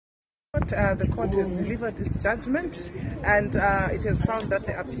The court has delivered its judgment, and it has found that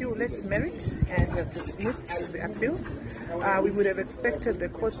the appeal lacks merit and has dismissed the appeal. We would have expected the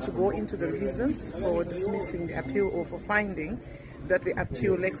court to go into the reasons for dismissing the appeal or for finding that the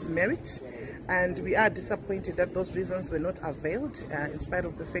appeal lacks merit, and we are disappointed that those reasons were not availed, in spite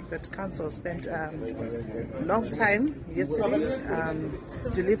of the fact that counsel spent a long time yesterday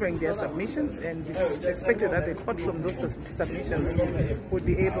delivering their submissions, and we expected that the court from those submissions would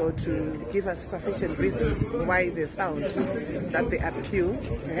be able to give us sufficient reasons why they found that the appeal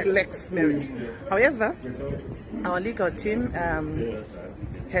lacks merit. However, our legal team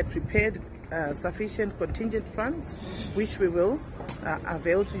had prepared sufficient contingent funds, which we will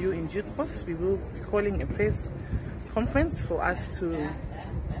avail to you in due course. We will be calling a press conference for us to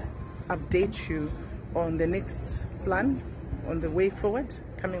update you on the next plan, on the way forward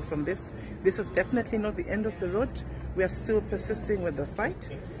coming from this. This is definitely not the end of the road. We are still persisting with the fight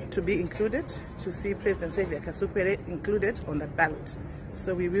to be included, to see President Xavier Kasukuwere included on that ballot.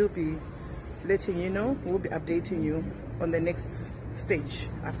 So we will be letting you know, we'll be updating you on the next stage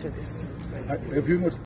after this. Have you not